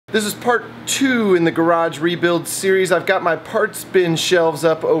This is part 2 in the garage rebuild series. I've got my parts bin shelves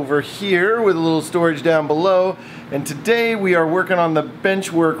up over here with a little storage down below. And today we are working on the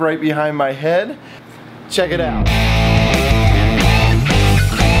bench work right behind my head. Check it out.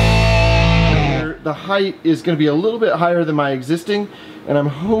 The height is going to be a little bit higher than my existing, and I'm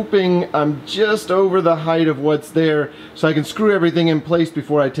hoping I'm just over the height of what's there so I can screw everything in place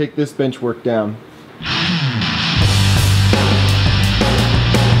before I take this bench work down.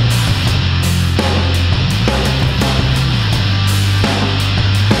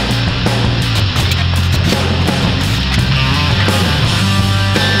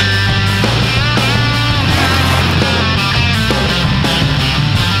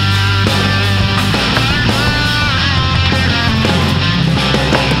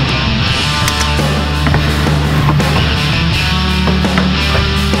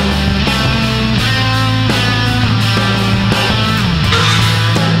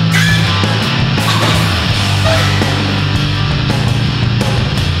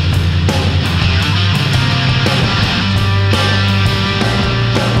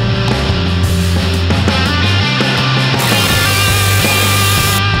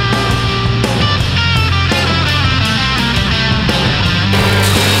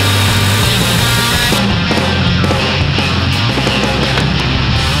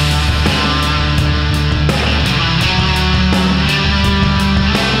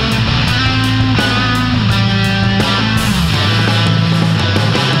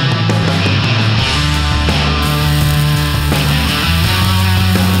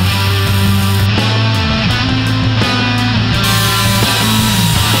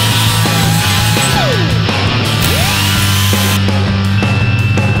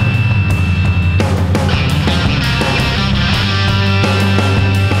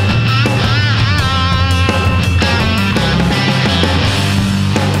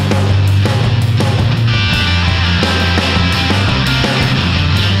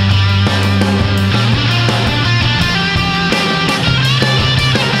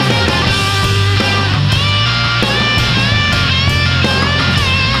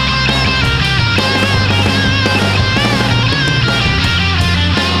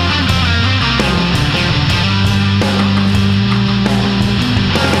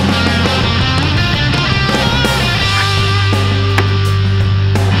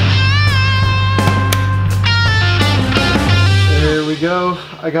 Go.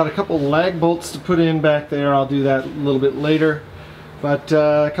 I got a couple lag bolts to put in back there. I'll do that a little bit later. But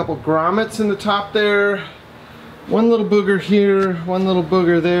a couple grommets in the top there. One little booger here, one little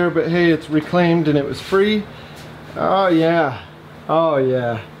booger there, but hey, it's reclaimed and it was free. Oh yeah. Oh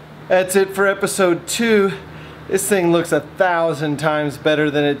yeah. That's it for episode 2. This thing looks 1,000 times better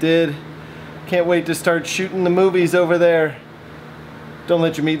than it did. Can't wait to start shooting the movies over there. Don't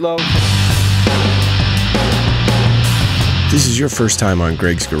let your meatloaf. If this is your first time on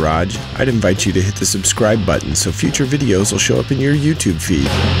Greg's Garage, I'd invite you to hit the subscribe button so future videos will show up in your YouTube feed.